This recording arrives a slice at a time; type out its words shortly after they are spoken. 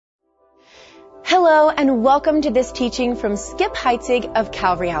Hello and welcome to this teaching from Skip Heitzig of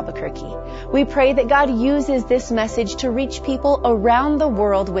Calvary Albuquerque. We pray that God uses this message to reach people around the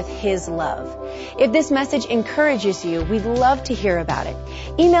world with His love. If this message encourages you, we'd love to hear about it.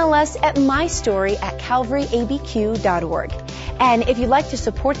 Email us at mystory@calvaryabq.org. And if you'd like to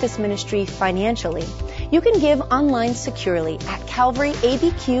support this ministry financially, you can give online securely at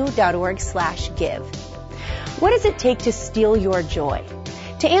calvaryabq.org/give. What does it take to steal your joy?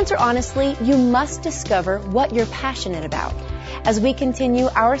 To answer honestly, you must discover what you're passionate about. As we continue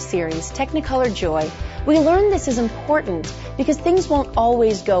our series, Technicolor Joy, we learn this is important because things won't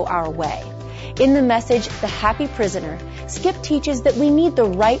always go our way. In the message, The Happy Prisoner, Skip teaches that we need the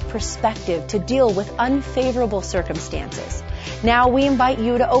right perspective to deal with unfavorable circumstances. Now we invite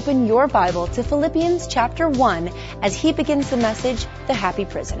you to open your Bible to Philippians chapter 1 as he begins the message, The Happy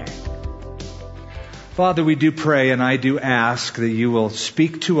Prisoner. Father, we do pray and I do ask that you will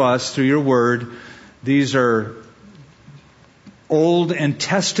speak to us through your word. These are old and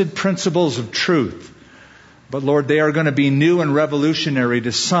tested principles of truth. But Lord, they are going to be new and revolutionary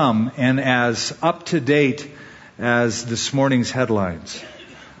to some and as up to date as this morning's headlines.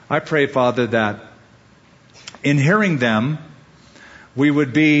 I pray, Father, that in hearing them, we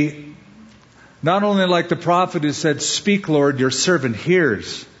would be not only like the prophet who said, "Speak, Lord, your servant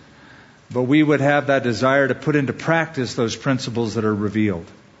hears," but we would have that desire to put into practice those principles that are revealed.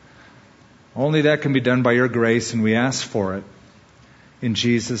 Only that can be done by your grace, and we ask for it. In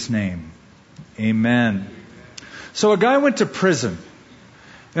Jesus' name, amen. So a guy went to prison,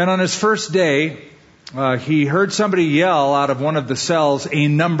 and on his first day, he heard somebody yell out of one of the cells a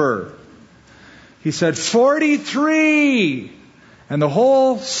number. He said, 43! And the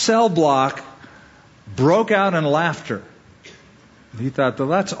whole cell block broke out in laughter. He thought, well,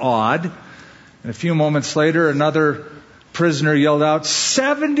 that's odd. And a few moments later, another prisoner yelled out,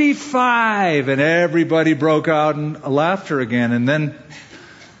 75! And everybody broke out in laughter again. And then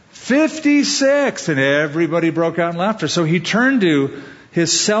 56! And everybody broke out in laughter. So he turned to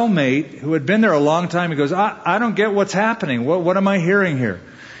his cellmate, who had been there a long time. He goes, I don't get what's happening. What am I hearing here?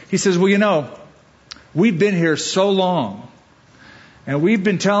 He says, well, you know, we've been here so long. And we've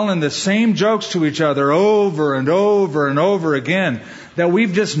been telling the same jokes to each other over and over and over again that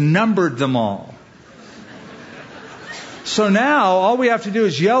we've just numbered them all. So now all we have to do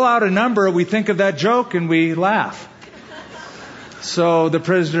is yell out a number, we think of that joke and we laugh. So the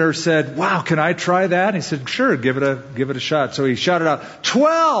prisoner said, wow, can I try that? He said, sure, give it a shot. So he shouted out,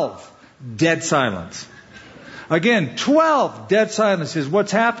 12! Dead silence. Again, 12! Dead silence. He says,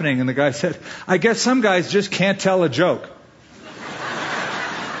 what's happening? And the guy said, I guess some guys just can't tell a joke.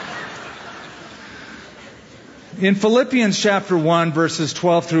 In Philippians chapter 1, verses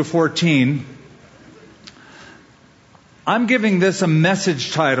 12 through 14, I'm giving this a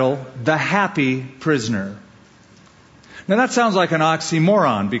message title, The Happy Prisoner. Now that sounds like an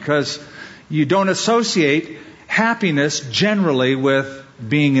oxymoron because you don't associate happiness generally with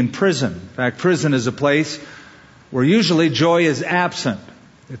being in prison. In fact, prison is a place where usually joy is absent.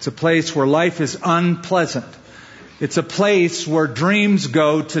 It's a place where life is unpleasant. It's a place where dreams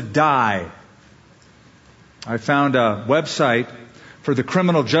go to die. I found a website for the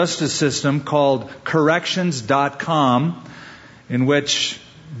criminal justice system called corrections.com in which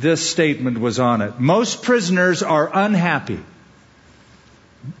this statement was on it. Most prisoners are unhappy.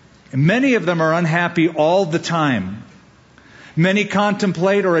 Many of them are unhappy all the time. Many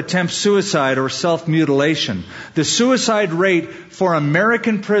contemplate or attempt suicide or self-mutilation. The suicide rate for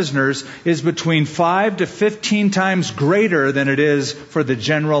American prisoners is between 5 to 15 times greater than it is for the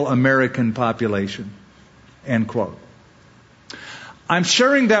general American population. End quote. I'm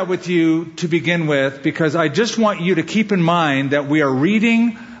sharing that with you to begin with because I just want you to keep in mind that we are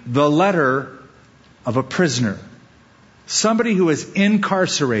reading the letter of a prisoner. Somebody who is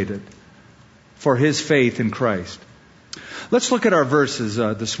incarcerated for his faith in Christ. Let's look at our verses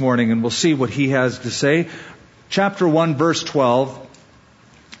this morning and we'll see what he has to say. Chapter 1, verse 12.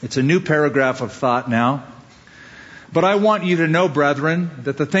 It's a new paragraph of thought now. But I want you to know, brethren,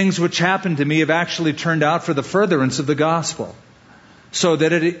 that the things which happened to me have actually turned out for the furtherance of the gospel, so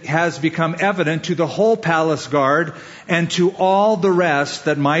that it has become evident to the whole palace guard and to all the rest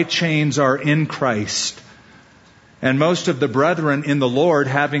that my chains are in Christ. And most of the brethren in the Lord,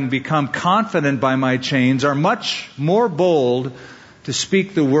 having become confident by my chains, are much more bold to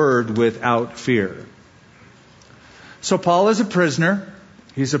speak the word without fear. So Paul is a prisoner.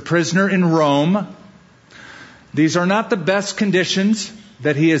 He's a prisoner in Rome. These are not the best conditions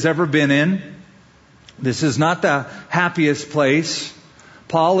that he has ever been in. This is not the happiest place.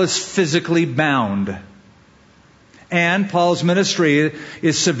 Paul is physically bound. And Paul's ministry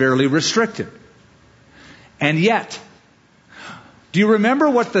is severely restricted. And yet, do you remember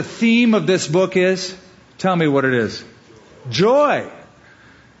what the theme of this book is? Tell me what it is. Joy.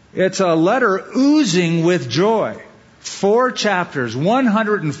 It's a letter oozing with joy. 4 chapters,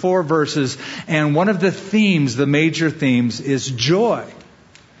 104 verses, and one of the themes, the major themes, is joy.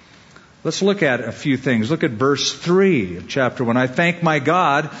 Let's look at a few things. Look at verse 3 of chapter 1. I thank my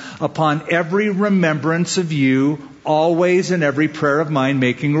God upon every remembrance of you, always in every prayer of mine,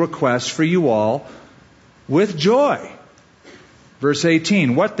 making requests for you all with joy. Verse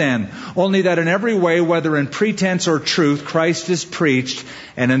 18, what then? Only that in every way, whether in pretense or truth, Christ is preached,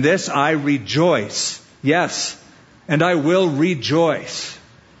 and in this I rejoice. Yes, and I will rejoice.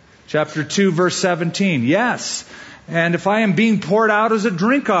 Chapter 2, verse 17, yes. And if I am being poured out as a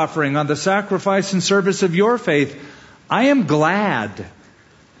drink offering on the sacrifice and service of your faith, I am glad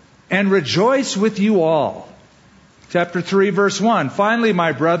and rejoice with you all. Chapter 3, verse 1. Finally,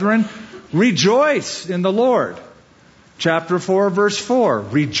 my brethren, rejoice in the Lord. Chapter 4, verse 4.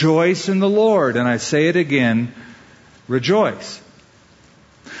 Rejoice in the Lord. And I say it again, rejoice.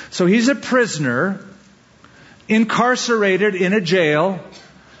 So he's a prisoner, incarcerated in a jail,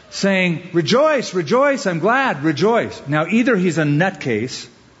 saying, rejoice, rejoice, I'm glad, rejoice. Now, either he's a nutcase,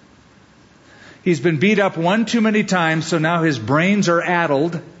 he's been beat up one too many times, so now his brains are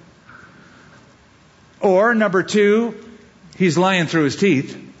addled. Or, number 2, he's lying through his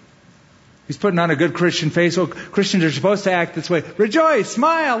teeth. He's putting on a good Christian face. Oh, Christians are supposed to act this way. Rejoice,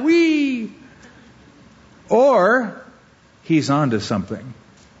 smile, wee! Or, he's onto something.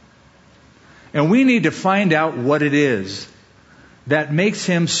 And we need to find out what it is that makes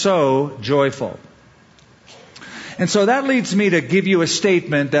him so joyful. And so that leads me to give you a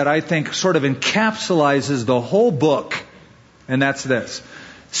statement that I think sort of encapsulates the whole book. And that's this.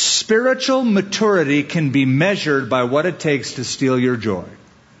 Spiritual maturity can be measured by what it takes to steal your joy.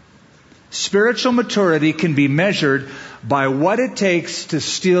 Spiritual maturity can be measured by what it takes to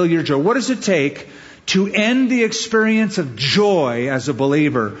steal your joy. What does it take to end the experience of joy as a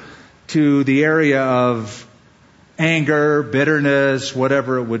believer to the area of anger, bitterness,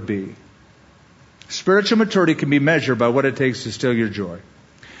 whatever it would be? Spiritual maturity can be measured by what it takes to steal your joy.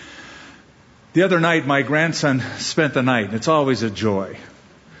 The other night, my grandson spent the night. It's always a joy.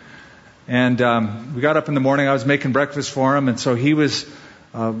 And we got up in the morning. I was making breakfast for him, and so he was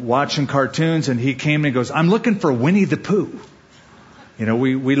watching cartoons, and he came and goes, I'm looking for Winnie the Pooh. You know,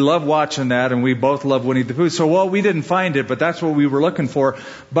 we love watching that, and we both love Winnie the Pooh. So, well, we didn't find it, but that's what we were looking for.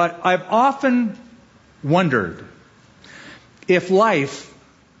 But I've often wondered if life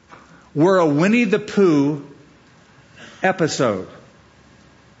were a Winnie the Pooh episode,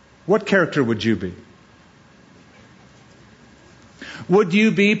 what character would you be? Would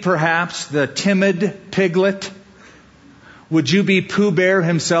you be perhaps the timid piglet? Would you be Pooh Bear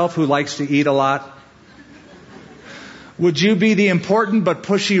himself, who likes to eat a lot? Would you be the important but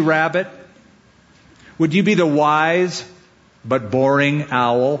pushy rabbit? Would you be the wise but boring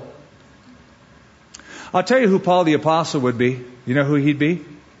owl? I'll tell you who Paul the Apostle would be. You know who he'd be?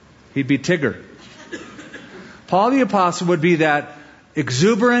 He'd be Tigger. Paul the Apostle would be that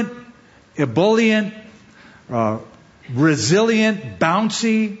exuberant, ebullient, resilient,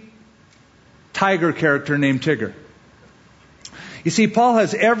 bouncy tiger character named Tigger. You see, Paul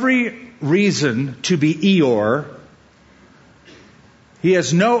has every reason to be Eeyore. He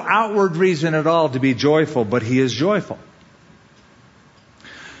has no outward reason at all to be joyful, but he is joyful.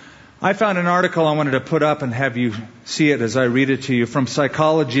 I found an article I wanted to put up and have you see it as I read it to you from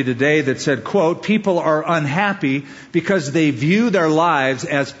Psychology Today that said, quote, people are unhappy because they view their lives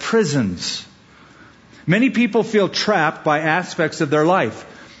as prisons. Many people feel trapped by aspects of their life.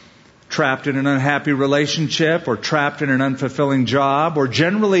 Trapped in an unhappy relationship, or trapped in an unfulfilling job, or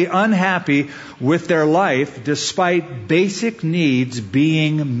generally unhappy with their life despite basic needs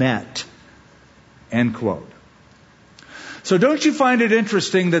being met. End quote. So don't you find it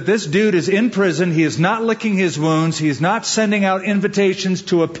interesting that this dude is in prison, he is not licking his wounds, he is not sending out invitations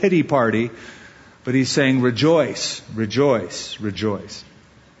to a pity party, but he's saying, rejoice, rejoice, rejoice.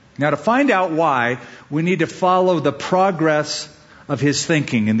 Now, to find out why, we need to follow the progress of his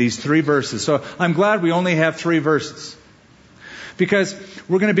thinking in these 3 verses. So I'm glad we only have 3 verses. Because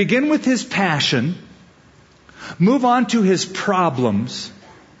we're going to begin with his passion, move on to his problems,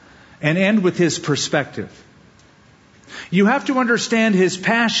 and end with his perspective. You have to understand his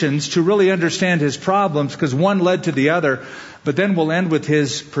passions to really understand his problems, because one led to the other, but then we'll end with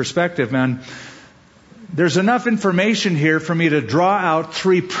his perspective. Man, there's enough information here for me to draw out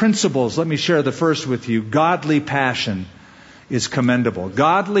 3 principles. Let me share the first with you. Godly passion is commendable.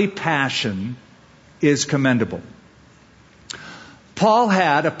 Godly passion is commendable. Paul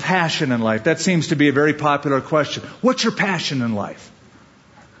had a passion in life. That seems to be a very popular question. What's your passion in life?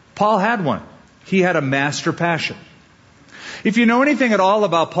 Paul had one. He had a master passion. If you know anything at all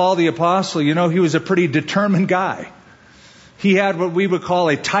about Paul the Apostle, you know he was a pretty determined guy. He had what we would call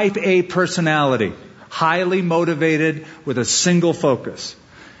a type A personality, highly motivated with a single focus.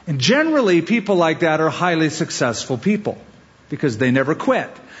 And generally, people like that are highly successful people because they never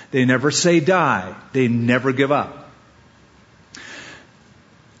quit. They never say die. They never give up.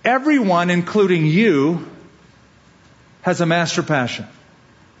 Everyone, including you, has a master passion.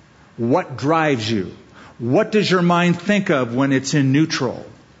 What drives you? What does your mind think of when it's in neutral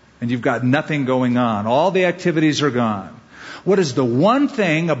and you've got nothing going on? All the activities are gone. What is the one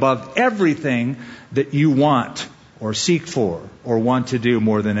thing above everything that you want or seek for or want to do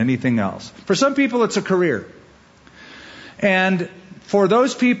more than anything else? For some people, it's a career. And for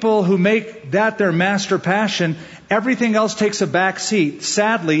those people who make that their master passion, everything else takes a back seat.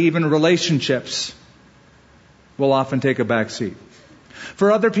 Sadly, even relationships will often take a back seat.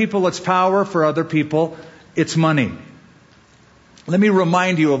 For other people, it's power. For other people, it's money. Let me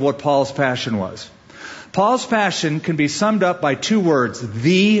remind you of what Paul's passion was. Paul's passion can be summed up by two words: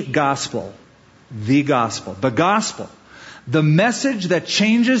 the gospel. The gospel. The gospel. The message that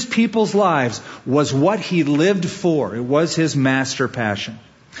changes people's lives was what he lived for. It was his master passion.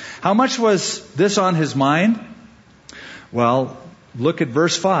 How much was this on his mind? Well, look at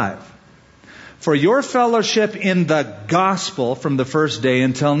verse 5. For your fellowship in the gospel from the first day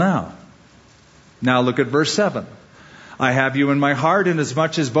until now. Now look at verse 7. I have you in my heart,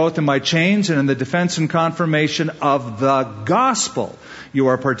 inasmuch as both in my chains and in the defense and confirmation of the gospel you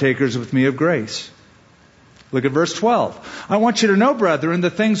are partakers with me of grace. Look at verse 12. I want you to know, brethren, the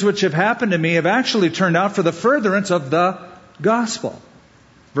things which have happened to me have actually turned out for the furtherance of the gospel.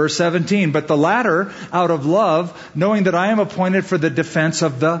 Verse 17. But the latter out of love, knowing that I am appointed for the defense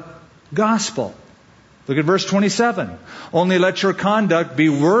of the gospel. Look at verse 27. Only let your conduct be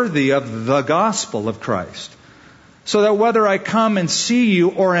worthy of the gospel of Christ, so that whether I come and see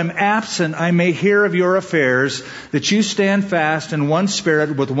you or am absent, I may hear of your affairs, that you stand fast in one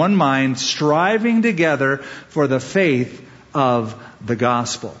spirit with one mind, striving together for the faith of the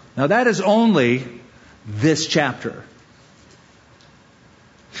gospel. Now that is only this chapter.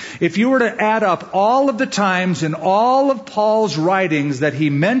 If you were to add up all of the times in all of Paul's writings that he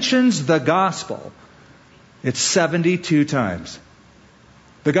mentions the gospel, it's 72 times.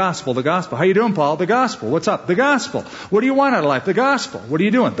 The gospel, the gospel. How you doing, Paul? The gospel. What's up? The gospel. What do you want out of life? The gospel. What are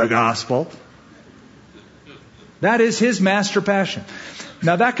you doing? The gospel. That is his master passion.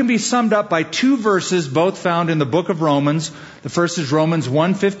 Now that can be summed up by two verses, both found in the book of Romans. The first is Romans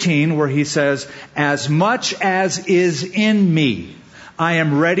 1:15, where he says, as much as is in me, I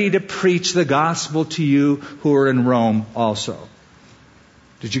am ready to preach the gospel to you who are in Rome also.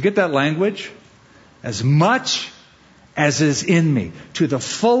 Did you get that language? As much as is in me, to the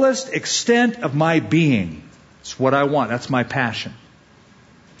fullest extent of my being. It's what I want. That's my passion.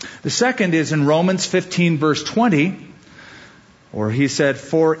 The second is in Romans 15 verse 20, where he said,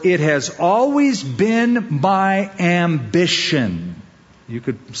 for it has always been my ambition. You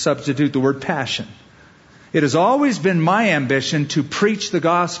could substitute the word passion. It has always been my ambition to preach the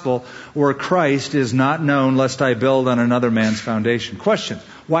gospel where Christ is not known, lest I build on another man's foundation. Question,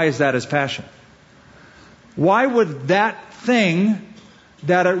 why is that his passion? Why would that thing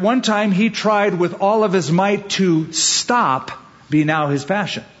that at one time he tried with all of his might to stop be now his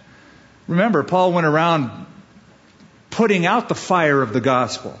passion? Remember, Paul went around putting out the fire of the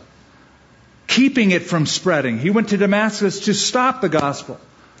gospel, keeping it from spreading. He went to Damascus to stop the gospel.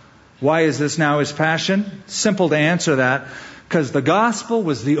 Why is this now his passion? Simple to answer that, because the gospel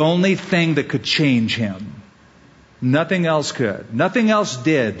was the only thing that could change him. Nothing else could. Nothing else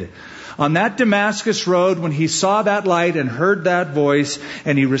did. On that Damascus road, when he saw that light and heard that voice,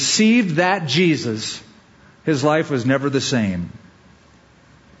 and he received that Jesus, his life was never the same.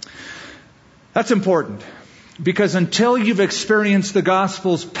 That's important, because until you've experienced the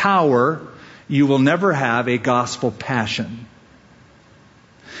gospel's power, you will never have a gospel passion.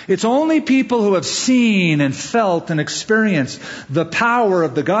 It's only people who have seen and felt and experienced the power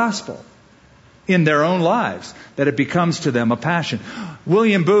of the gospel in their own lives that it becomes to them a passion.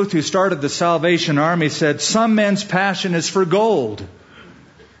 William Booth, who started the Salvation Army, said, some men's passion is for gold.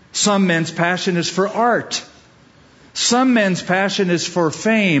 Some men's passion is for art. Some men's passion is for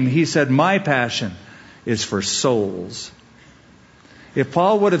fame. He said, my passion is for souls. If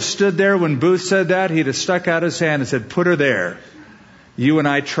Paul would have stood there when Booth said that, he'd have stuck out his hand and said, put her there. You and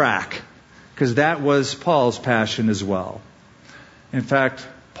I track. Because that was Paul's passion as well. In fact,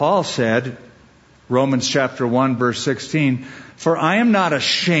 Paul said, Romans chapter 1 verse 16, For I am not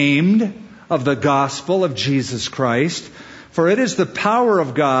ashamed of the gospel of Jesus Christ, for it is the power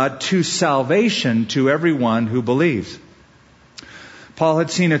of God to salvation to everyone who believes. Paul had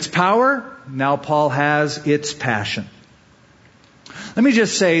seen its power. Now Paul has its passion. Let me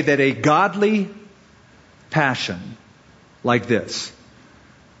just say that a godly passion like this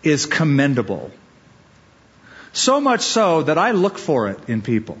is commendable. So much so that I look for it in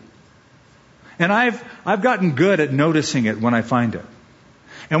people. And I've gotten good at noticing it when I find it.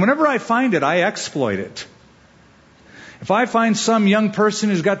 And whenever I find it, I exploit it. If I find some young person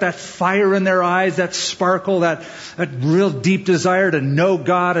who's got that fire in their eyes, that sparkle, that real deep desire to know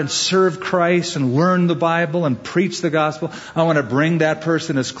God and serve Christ and learn the Bible and preach the gospel, I want to bring that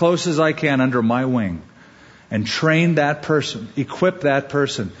person as close as I can under my wing and train that person, equip that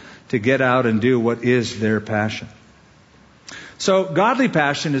person to get out and do what is their passion. So godly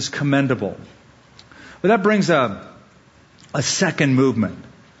passion is commendable. But that brings a second movement.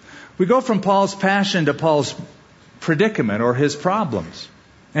 We go from Paul's passion to Paul's predicament or his problems.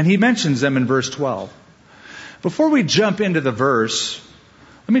 And he mentions them in verse 12. Before we jump into the verse,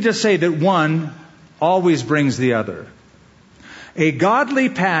 let me just say that one always brings the other. A godly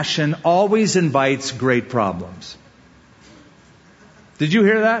passion always invites great problems. Did you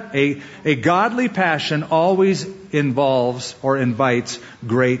hear that? A godly passion always involves or invites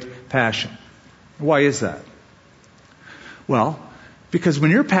great passion. Why is that? Well, because when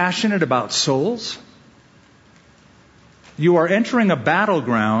you're passionate about souls, you are entering a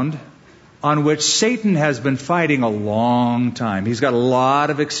battleground on which Satan has been fighting a long time. He's got a lot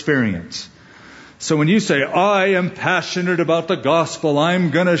of experience. So when you say, I am passionate about the gospel, I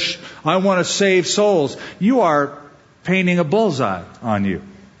want to save souls, you are painting a bullseye on you.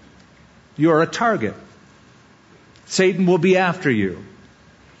 You are a target. Satan will be after you.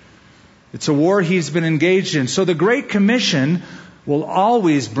 It's a war he's been engaged in. So the Great Commission will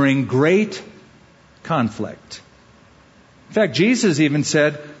always bring great conflict. In fact, Jesus even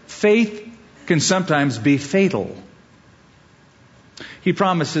said, faith can sometimes be fatal. He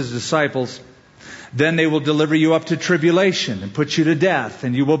promised his disciples, then they will deliver you up to tribulation and put you to death,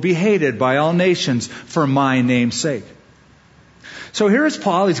 and you will be hated by all nations for my name's sake. So here is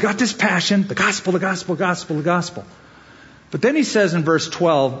Paul. He's got this passion, the gospel, the gospel, gospel, the gospel. But then he says in verse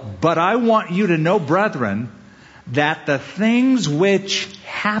 12, but I want you to know, brethren, that the things which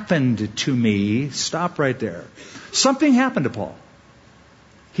happened to me, stop right there. Something happened to Paul.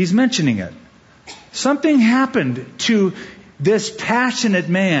 He's mentioning it. Something happened to this passionate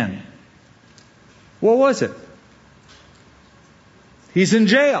man. What was it? He's in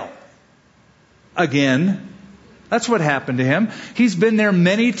jail. Again. That's what happened to him. He's been there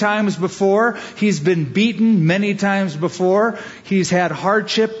many times before. He's been beaten many times before. He's had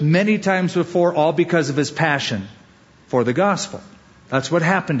hardship many times before, all because of his passion for the gospel. That's what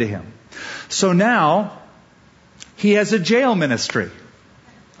happened to him. So now, he has a jail ministry,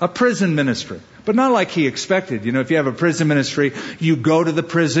 a prison ministry. But not like he expected. You know, if you have a prison ministry, you go to the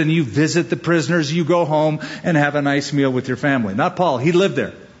prison, you visit the prisoners, you go home and have a nice meal with your family. Not Paul. He lived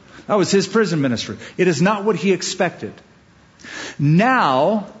there. That was his prison ministry. It is not what he expected.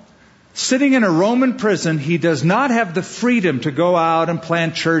 Now, sitting in a Roman prison, he does not have the freedom to go out and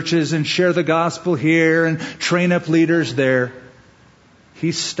plant churches and share the gospel here and train up leaders there.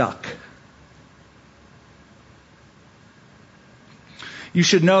 He's stuck. You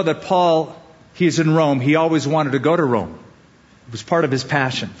should know that Paul, he's in Rome. He always wanted to go to Rome. It was part of his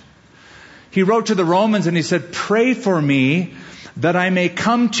passion. He wrote to the Romans and he said, pray for me that I may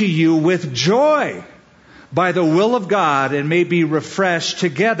come to you with joy by the will of God and may be refreshed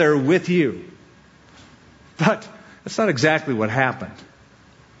together with you. But that's not exactly what happened.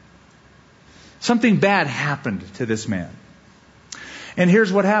 Something bad happened to this man. And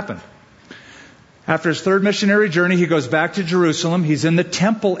here's what happened. After his third missionary journey, he goes back to Jerusalem. He's in the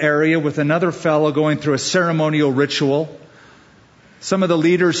temple area with another fellow going through a ceremonial ritual. Some of the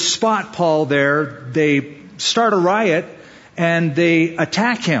leaders spot Paul there. They start a riot and they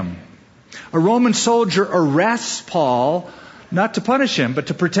attack him. A Roman soldier arrests Paul, not to punish him, but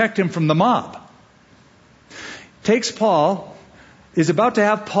to protect him from the mob. Takes Paul, is about to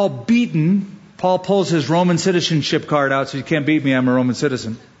have Paul beaten. Paul pulls his Roman citizenship card out, so you can't beat me, I'm a Roman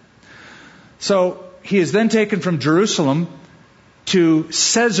citizen. So he is then taken from Jerusalem to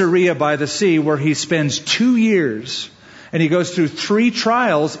Caesarea by the sea, where he spends 2 years. And he goes through 3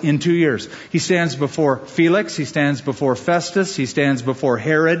 trials in 2 years. He stands before Felix, he stands before Festus, he stands before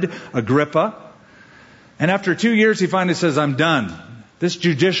Herod Agrippa. And after 2 years, he finally says, I'm done. This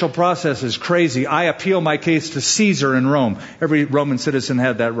judicial process is crazy. I appeal my case to Caesar in Rome. Every Roman citizen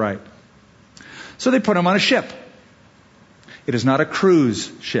had that right. So they put him on a ship. It is not a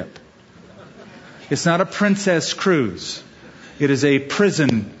cruise ship. It's not a princess cruise. It is a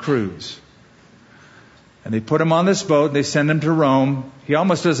prison cruise. And they put him on this boat, and they send him to Rome. He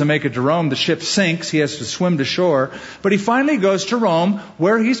almost doesn't make it to Rome. The ship sinks. He has to swim to shore. But he finally goes to Rome,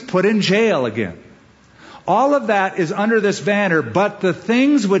 where he's put in jail again. All of that is under this banner, but the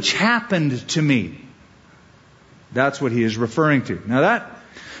things which happened to me. That's what he is referring to. Now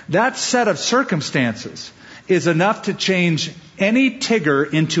that set of circumstances is enough to change any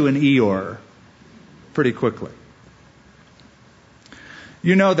Tigger into an Eeyore pretty quickly.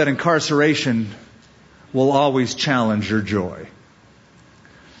 You know that incarceration will always challenge your joy.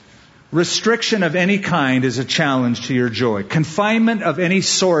 Restriction of any kind is a challenge to your joy. Confinement of any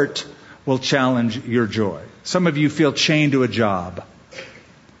sort will challenge your joy. Some of you feel chained to a job.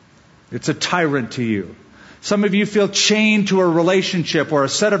 It's a tyrant to you. Some of you feel chained to a relationship or a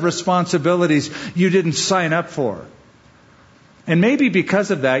set of responsibilities you didn't sign up for. And maybe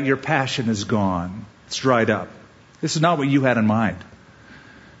because of that, your passion is gone. It's dried up. This is not what you had in mind.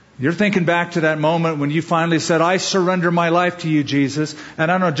 You're thinking back to that moment when you finally said, I surrender my life to you, Jesus.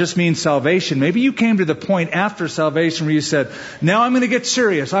 And I don't just mean salvation. Maybe you came to the point after salvation where you said, now I'm going to get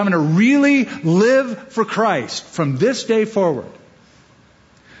serious. I'm going to really live for Christ from this day forward.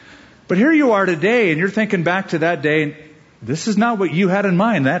 But here you are today, and you're thinking back to that day, and this is not what you had in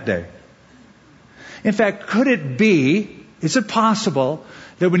mind that day. In fact, is it possible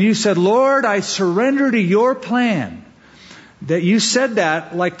that when you said, Lord, I surrender to your plan, that you said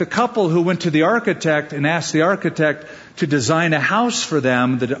that like the couple who went to the architect and asked the architect to design a house for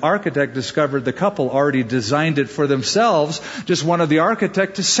them. The architect discovered the couple already designed it for themselves, just wanted the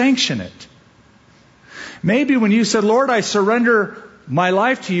architect to sanction it. Maybe when you said, Lord, I surrender my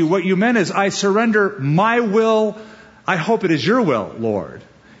life to you, what you meant is, I surrender my will. I hope it is your will, Lord.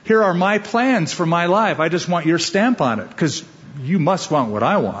 Here are my plans for my life. I just want your stamp on it, because you must want what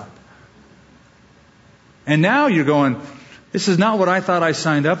I want. And now you're going, this is not what I thought I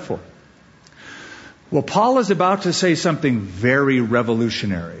signed up for. Well, Paul is about to say something very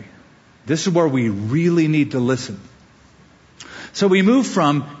revolutionary. This is where we really need to listen. So we move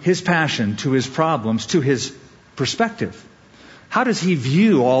from his passion to his problems to his perspective. How does he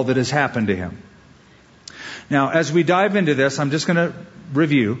view all that has happened to him? Now, as we dive into this, I'm just going to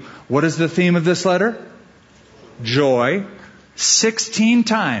review. What is the theme of this letter? Joy. 16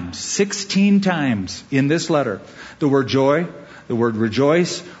 times in this letter, the word joy, the word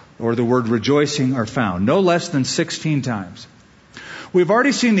rejoice, or the word rejoicing are found. No less than 16 times. We've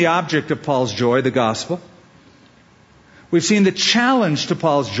already seen the object of Paul's joy, the gospel. We've seen the challenge to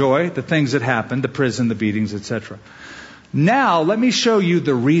Paul's joy, the things that happened, the prison, the beatings, etc. Now, let me show you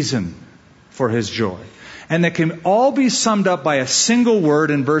the reason for his joy. And that can all be summed up by a single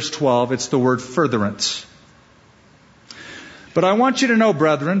word in verse 12. It's the word furtherance. But I want you to know,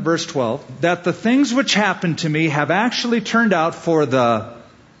 brethren, verse 12, that the things which happened to me have actually turned out for the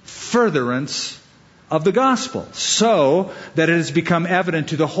furtherance of the gospel, so that it has become evident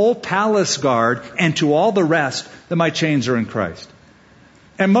to the whole palace guard and to all the rest that my chains are in Christ.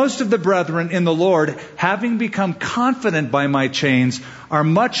 And most of the brethren in the Lord, having become confident by my chains, are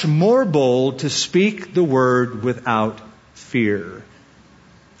much more bold to speak the word without fear.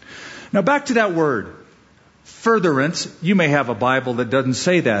 Now back to that word. Furtherance. You may have a Bible that doesn't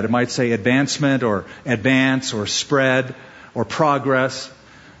say that. It might say advancement or advance or spread or progress.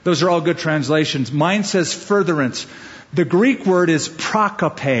 Those are all good translations. Mine says furtherance. The Greek word is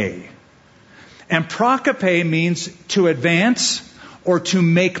prokope. And prokope means to advance or to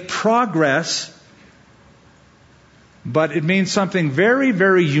make progress. But it means something very,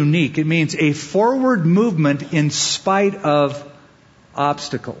 very unique. It means a forward movement in spite of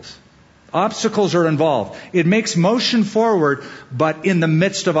obstacles. Obstacles are involved. It makes motion forward, but in the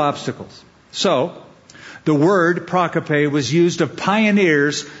midst of obstacles. So, the word prokope was used of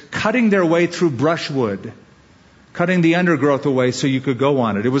pioneers cutting their way through brushwood, cutting the undergrowth away so you could go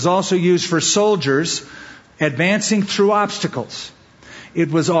on it. It was also used for soldiers advancing through obstacles.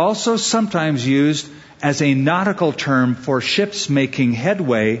 It was also sometimes used as a nautical term for ships making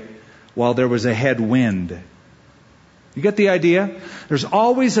headway while there was a headwind. You get the idea? There's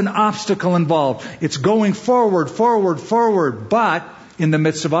always an obstacle involved. It's going forward, but in the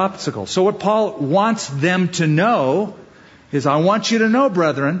midst of obstacles. So what Paul wants them to know is, I want you to know,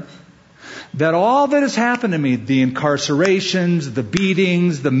 brethren, that all that has happened to me, the incarcerations, the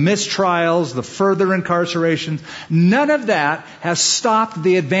beatings, the mistrials, the further incarcerations, none of that has stopped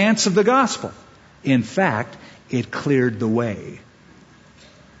the advance of the gospel. In fact, it cleared the way.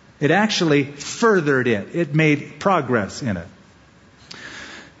 It actually furthered it. It made progress in it.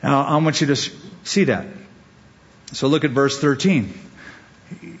 Now, I want you to see that. So look at verse 13.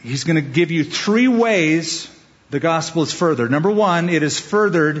 He's going to give you 3 ways the gospel is furthered. Number 1, it is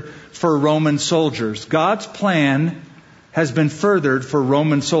furthered for Roman soldiers. God's plan has been furthered for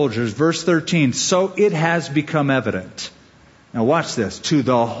Roman soldiers. Verse 13, so it has become evident. Now watch this. To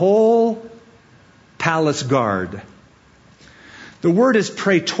the whole palace guard. The word is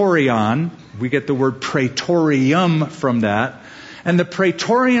praetorion. We get the word praetorium from that. And the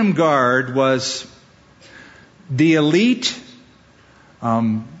praetorium guard was the elite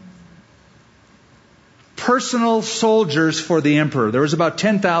personal soldiers for the emperor. There was about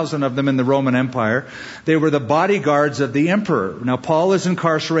 10,000 of them in the Roman Empire. They were the bodyguards of the emperor. Now, Paul is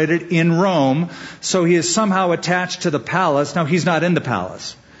incarcerated in Rome, so he is somehow attached to the palace. Now, he's not in the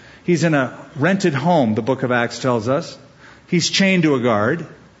palace. He's in a rented home, the book of Acts tells us. He's chained to a guard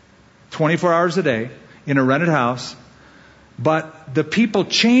 24 hours a day in a rented house. But the people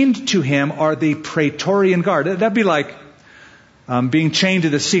chained to him are the Praetorian Guard. That'd be like being chained to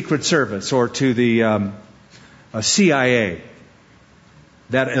the Secret Service or to the CIA,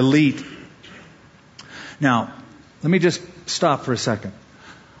 that elite. Now, let me just stop for a second.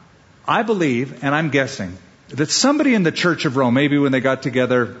 I believe, and I'm guessing, that somebody in the Church of Rome, maybe when they got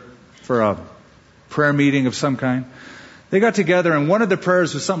together for a prayer meeting of some kind, they got together and one of the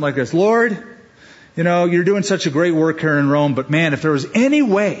prayers was something like this: Lord, you know, you're doing such a great work here in Rome, but man, if there was any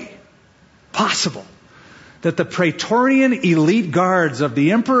way possible that the Praetorian elite guards of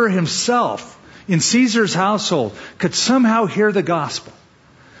the emperor himself in Caesar's household could somehow hear the gospel.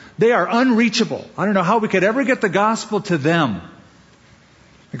 They are unreachable. I don't know how we could ever get the gospel to them.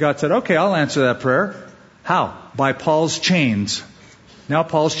 And God said, okay, I'll answer that prayer. How? By Paul's chains. Now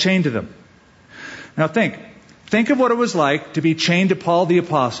Paul's chained to them. Now think of what it was like to be chained to Paul the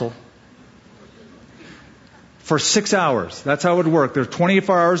Apostle for 6 hours. That's how it would work. There are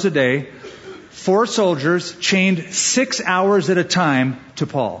 24 hours a day. 4 soldiers chained 6 hours at a time to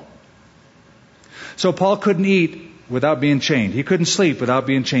Paul. So Paul couldn't eat without being chained. He couldn't sleep without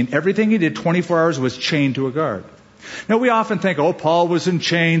being chained. Everything he did 24 hours was chained to a guard. Now we often think, oh, Paul was in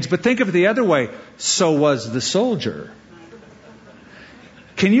chains, but think of it the other way. So was the soldier.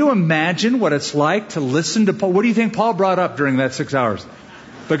 Can you imagine what it's like to listen to Paul? What do you think Paul brought up during that 6 hours?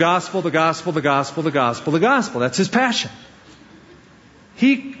 The gospel, the gospel, the gospel, the gospel, the gospel. That's his passion.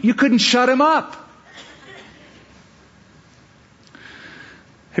 You couldn't shut him up.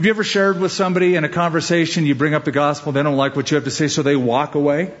 Have you ever shared with somebody in a conversation, you bring up the gospel, they don't like what you have to say, so they walk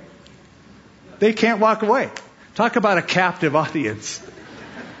away? They can't walk away. Talk about a captive audience.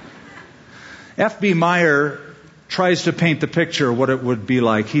 F.B. Meyer tries to paint the picture of what it would be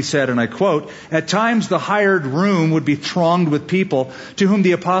like. He said, and I quote, "At times the hired room would be thronged with people to whom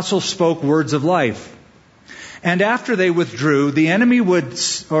the apostle spoke words of life. And after they withdrew, the enemy would,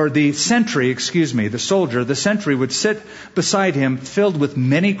 or the sentry would sit beside him, filled with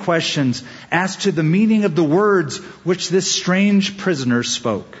many questions as to the meaning of the words which this strange prisoner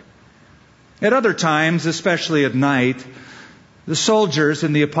spoke. At other times, especially at night, the soldiers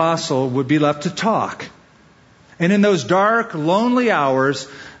and the apostle would be left to talk. And in those dark, lonely hours,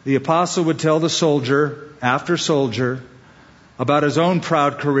 the apostle would tell the soldier after soldier about his own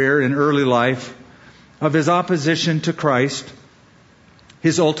proud career in early life, of his opposition to Christ,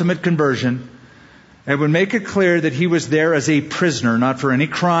 his ultimate conversion, and would make it clear that he was there as a prisoner, not for any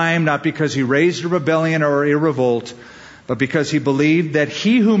crime, not because he raised a rebellion or a revolt, but because he believed that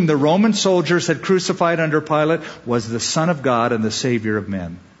he whom the Roman soldiers had crucified under Pilate was the Son of God and the Savior of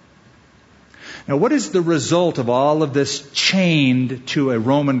men." Now, what is the result of all of this chained to a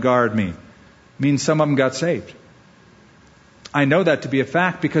Roman guard mean? It means some of them got saved. I know that to be a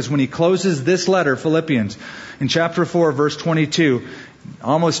fact because when he closes this letter, Philippians, in chapter 4, verse 22,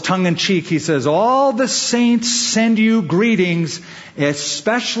 almost tongue-in-cheek, he says, "All the saints send you greetings,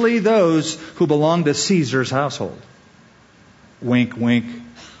 especially those who belong to Caesar's household." Wink, wink. Isn't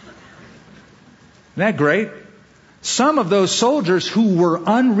that great? Some of those soldiers who were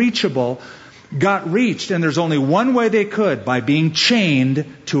unreachable got reached, and there's only one way they could, by being chained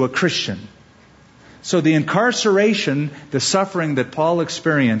to a Christian. So the incarceration, the suffering that Paul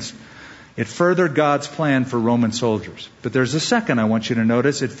experienced, it furthered God's plan for Roman soldiers. But there's a second I want you to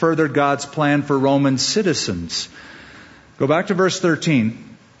notice. It furthered God's plan for Roman citizens. Go back to verse 13.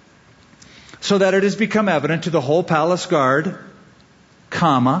 "So that it has become evident to the whole palace guard,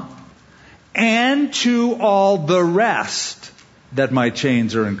 and to all the rest that my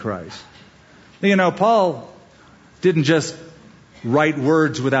chains are in Christ." You know, Paul didn't just write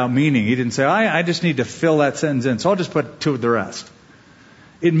words without meaning. He didn't say, I just need to fill that sentence in, so I'll just put to the rest.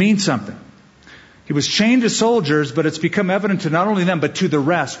 It means something. He was chained to soldiers, but it's become evident to not only them, but to the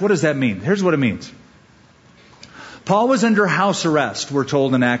rest. What does that mean? Here's what it means. Paul was under house arrest, we're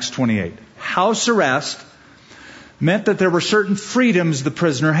told in Acts 28. House arrest meant that there were certain freedoms the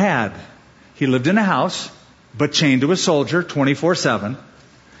prisoner had. He lived in a house, but chained to a soldier 24/7.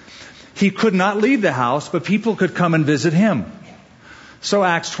 He could not leave the house, but people could come and visit him. So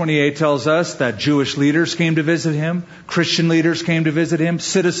Acts 28 tells us that Jewish leaders came to visit him, Christian leaders came to visit him,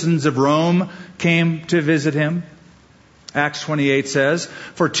 citizens of Rome came to visit him. Acts 28 says,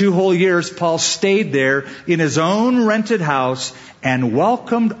 for 2 whole years, Paul stayed there in his own rented house and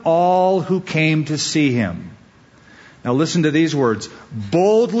welcomed all who came to see him. Now listen to these words.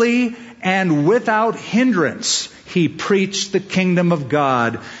 Boldly and without hindrance, he preached the kingdom of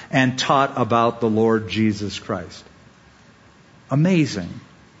God and taught about the Lord Jesus Christ. Amazing.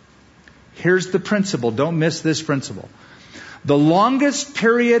 Here's the principle. Don't miss this principle. The longest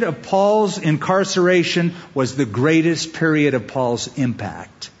period of Paul's incarceration was the greatest period of Paul's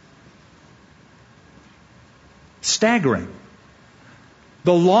impact. Staggering.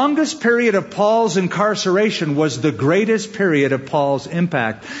 The longest period of Paul's incarceration was the greatest period of Paul's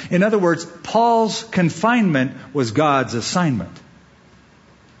impact. In other words, Paul's confinement was God's assignment.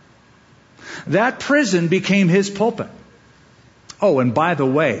 That prison became his pulpit. Oh, and by the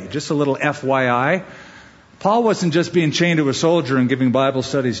way, just a little FYI, Paul wasn't just being chained to a soldier and giving Bible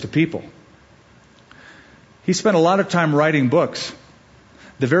studies to people. He spent a lot of time writing books.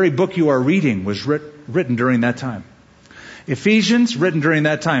 The very book you are reading was written during that time. Ephesians, written during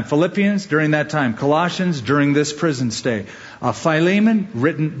that time. Philippians, during that time. Colossians, during this prison stay. Philemon,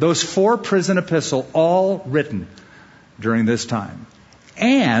 written, those 4 prison epistles, all written during this time.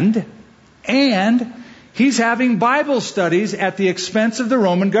 And he's having Bible studies at the expense of the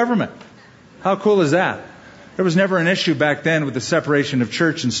Roman government. How cool is that? There was never an issue back then with the separation of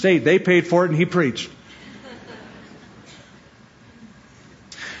church and state. They paid for it and he preached.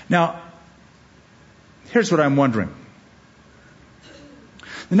 Now, here's what I'm wondering.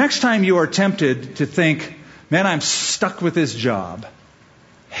 The next time you are tempted to think, man, I'm stuck with this job.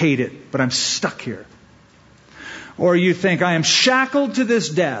 Hate it, but I'm stuck here. Or you think, I am shackled to this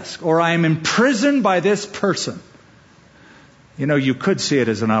desk, or I am imprisoned by this person. You know, you could see it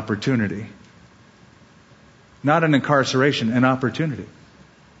as an opportunity. Not an incarceration, an opportunity.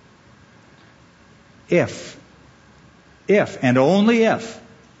 If, and only if,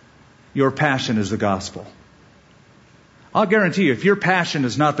 your passion is the gospel. I'll guarantee you, if your passion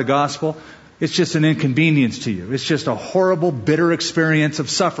is not the gospel, it's just an inconvenience to you. It's just a horrible, bitter experience of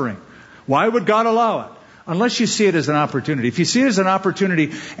suffering. Why would God allow it? Unless you see it as an opportunity. If you see it as an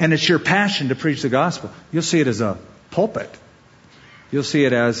opportunity and it's your passion to preach the gospel, you'll see it as a pulpit. You'll see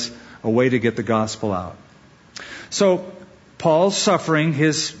it as a way to get the gospel out. So, Paul's suffering,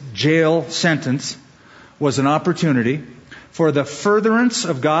 his jail sentence, was an opportunity for the furtherance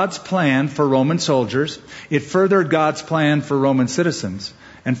of God's plan for Roman soldiers. It furthered God's plan for Roman citizens.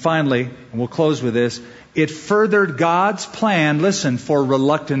 And finally, and we'll close with this, it furthered God's plan, listen, for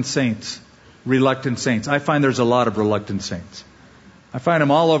reluctant saints. Reluctant saints. I find there's a lot of reluctant saints. I find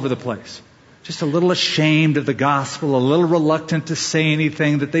them all over the place. Just a little ashamed of the gospel, a little reluctant to say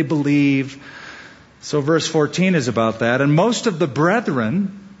anything that they believe. So verse 14 is about that. And most of the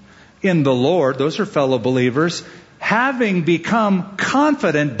brethren in the Lord, those are fellow believers, having become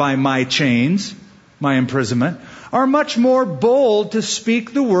confident by my chains, my imprisonment, are much more bold to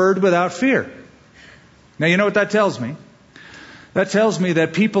speak the word without fear. Now you know what that tells me? That tells me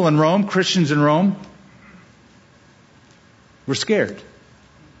that people in Rome, Christians in Rome, were scared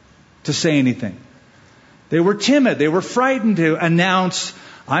to say anything. They were timid. They were frightened to announce,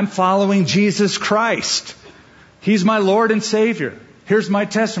 I'm following Jesus Christ. He's my Lord and Savior. Here's my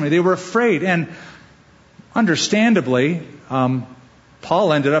testimony. They were afraid. And understandably,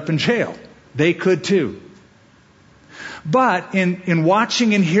 Paul ended up in jail. They could too. But in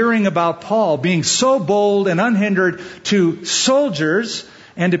watching and hearing about Paul being so bold and unhindered to soldiers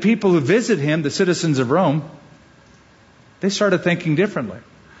and to people who visit him, the citizens of Rome, they started thinking differently.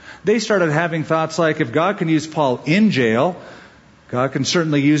 They started having thoughts like, if God can use Paul in jail, God can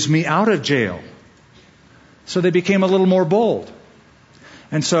certainly use me out of jail. So they became a little more bold.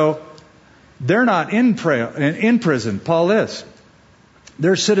 And so they're not in prison. Paul is.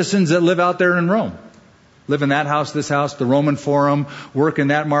 They're citizens that live out there in Rome. Live in that house, this house, the Roman Forum, work in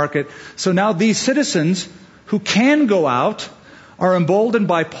that market. So now these citizens who can go out are emboldened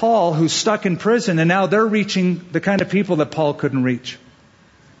by Paul, who's stuck in prison, and now they're reaching the kind of people that Paul couldn't reach.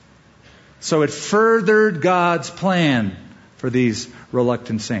 So it furthered God's plan for these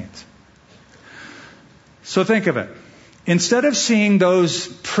reluctant saints. So think of it. Instead of seeing those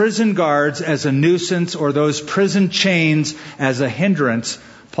prison guards as a nuisance or those prison chains as a hindrance,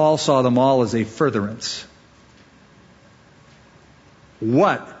 Paul saw them all as a furtherance.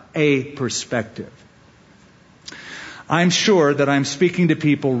 What a perspective. I'm sure that I'm speaking to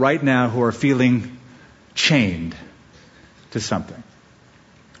people right now who are feeling chained to something.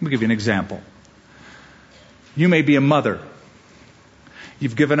 Let me give you an example. You may be a mother.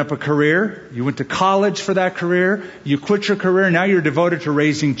 You've given up a career. You went to college for that career. You quit your career. Now you're devoted to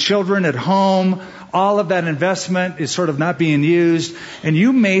raising children at home. All of that investment is sort of not being used. And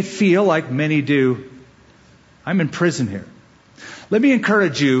you may feel, like many do, I'm in prison here. Let me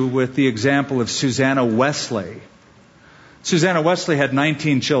encourage you with the example of Susanna Wesley. Susanna Wesley had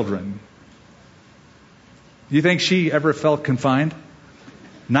 19 children. Do you think she ever felt confined?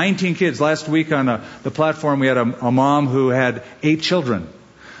 19 kids. Last week on the platform we had a mom who had 8 children.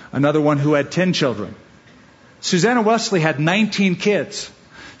 Another one who had 10 children. Susanna Wesley had 19 kids.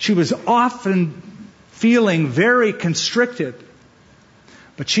 She was often feeling very constricted.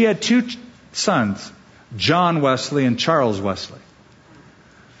 But she had 2 sons, John Wesley and Charles Wesley,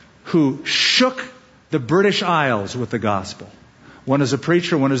 who shook the British Isles with the gospel. One is a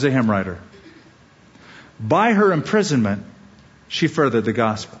preacher, one is a hymn writer. By her imprisonment, she furthered the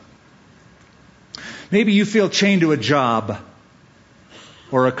gospel. Maybe you feel chained to a job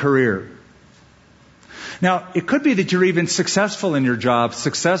or a career. Now, it could be that you're even successful in your job,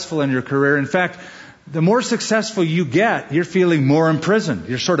 successful in your career. In fact, the more successful you get, you're feeling more imprisoned.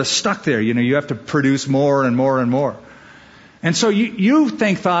 You're sort of stuck there. You have to produce more and more and more. And so you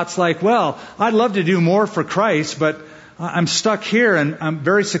think thoughts like, well, I'd love to do more for Christ, but I'm stuck here and I'm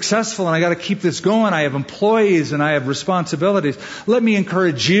very successful and I got to keep this going. I have employees and I have responsibilities. Let me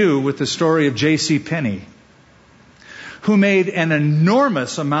encourage you with the story of J.C. Penney, who made an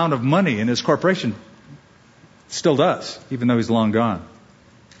enormous amount of money in his corporation. Still does, even though he's long gone.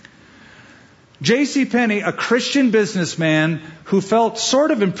 J.C. Penney, a Christian businessman who felt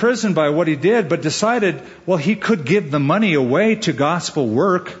sort of imprisoned by what he did, but decided, well, he could give the money away to gospel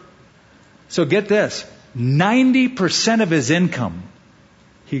work. So get this, 90% of his income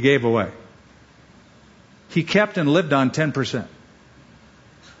he gave away. He kept and lived on 10%.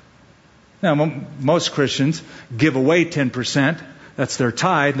 Now, most Christians give away 10%. That's their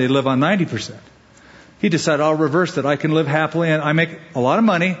tithe. They live on 90%. He decided, I'll reverse that. I can live happily and I make a lot of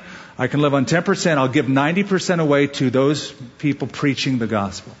money. I can live on 10%. I'll give 90% away to those people preaching the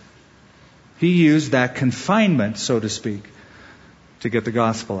gospel. He used that confinement, so to speak, to get the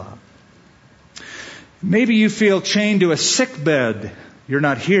gospel out. Maybe you feel chained to a sick bed. You're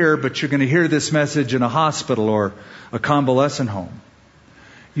not here, but you're going to hear this message in a hospital or a convalescent home.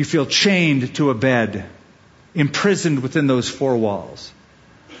 You feel chained to a bed, imprisoned within those 4 walls.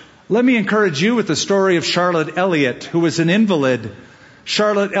 Let me encourage you with the story of Charlotte Elliott, who was an invalid.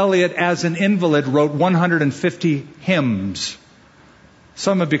 Charlotte Elliott, as an invalid, wrote 150 hymns.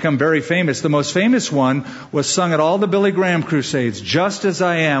 Some have become very famous. The most famous one was sung at all the Billy Graham crusades. Just as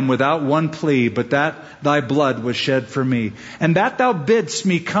I am, without one plea, but that thy blood was shed for me. And that thou bidst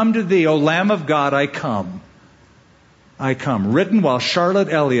me come to thee, O Lamb of God, I come. I come. Written while Charlotte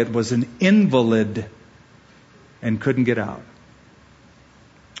Elliott was an invalid and couldn't get out.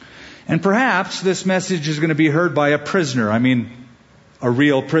 And perhaps this message is going to be heard by a prisoner. I mean, a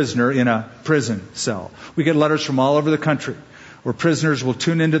real prisoner in a prison cell. We get letters from all over the country where prisoners will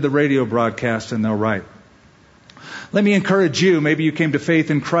tune into the radio broadcast and they'll write. Let me encourage you, maybe you came to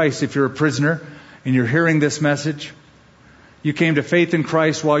faith in Christ if you're a prisoner and you're hearing this message. You came to faith in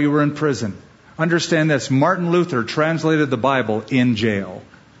Christ while you were in prison. Understand this, Martin Luther translated the Bible in jail,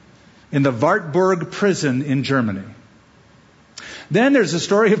 in the Wartburg prison in Germany. Then there's the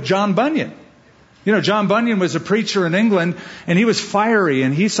story of John Bunyan. You know, John Bunyan was a preacher in England, and he was fiery,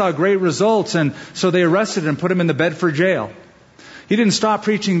 and he saw great results, and so they arrested him and put him in the Bedford jail. He didn't stop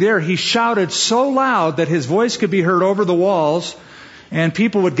preaching there. He shouted so loud that his voice could be heard over the walls, and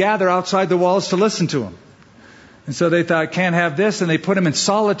people would gather outside the walls to listen to him. And so they thought, can't have this, and they put him in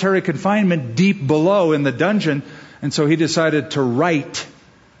solitary confinement deep below in the dungeon, and so he decided to write.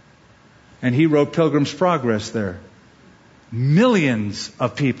 And he wrote Pilgrim's Progress there. Millions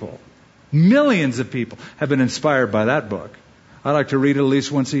of people have been inspired by that book. I like to read it at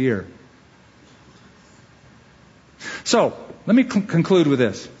least once a year. So, let me conclude with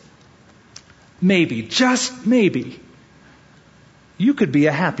this. Maybe, just maybe, you could be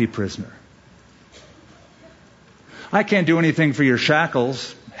a happy prisoner. I can't do anything for your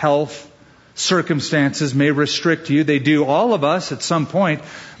shackles. Health, circumstances may restrict you. They do, all of us at some point.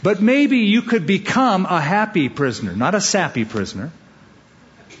 But maybe you could become a happy prisoner, not a sappy prisoner.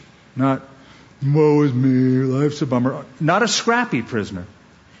 Not, woe is me, life's a bummer. Not a scrappy prisoner,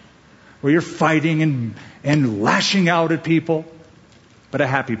 where you're fighting and lashing out at people, but a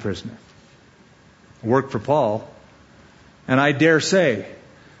happy prisoner. Worked for Paul. And I dare say,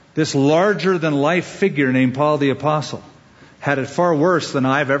 this larger-than-life figure named Paul the Apostle had it far worse than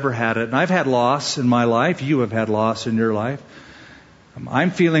I've ever had it. And I've had loss in my life. You have had loss in your life.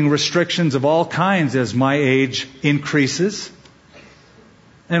 I'm feeling restrictions of all kinds as my age increases.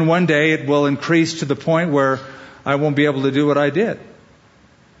 And one day it will increase to the point where I won't be able to do what I did.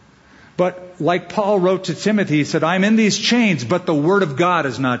 But like Paul wrote to Timothy, he said, I'm in these chains, but the Word of God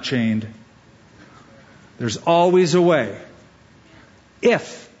is not chained. There's always a way.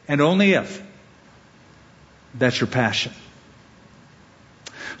 If, and only if, that's your passion.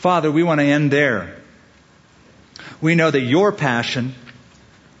 Father, we want to end there. We know that your passion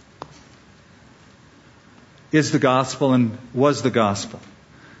is the gospel and was the gospel.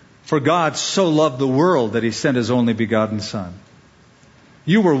 For God so loved the world that He sent His only begotten Son.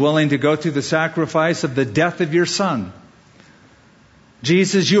 You were willing to go through the sacrifice of the death of your Son.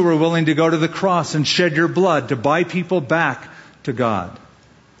 Jesus, you were willing to go to the cross and shed your blood to buy people back to God.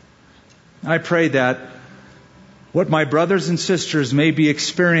 I pray that what my brothers and sisters may be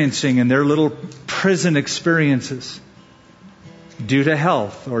experiencing in their little prison experiences, due to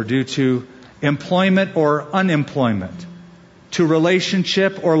health or due to employment or unemployment, to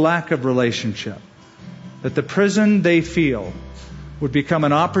relationship or lack of relationship, that the prison they feel would become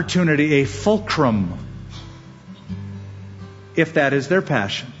an opportunity, a fulcrum, if that is their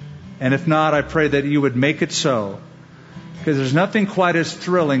passion. And if not, I pray that you would make it so. Because there's nothing quite as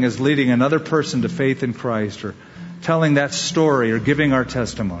thrilling as leading another person to faith in Christ or telling that story or giving our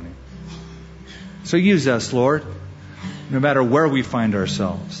testimony. So use us, Lord, no matter where we find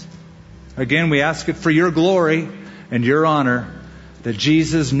ourselves. Again, we ask it for your glory and your honor, that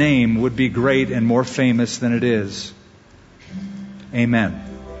Jesus' name would be great and more famous than it is. Amen.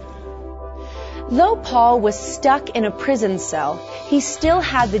 Though Paul was stuck in a prison cell, he still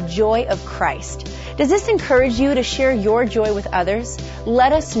had the joy of Christ. Does this encourage you to share your joy with others?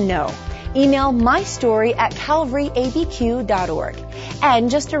 Let us know. Email mystory@calvaryabq.org. And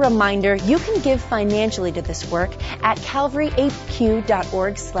just a reminder, you can give financially to this work at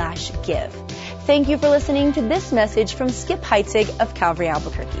calvaryabq.org/give. Thank you for listening to this message from Skip Heitzig of Calvary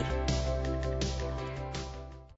Albuquerque.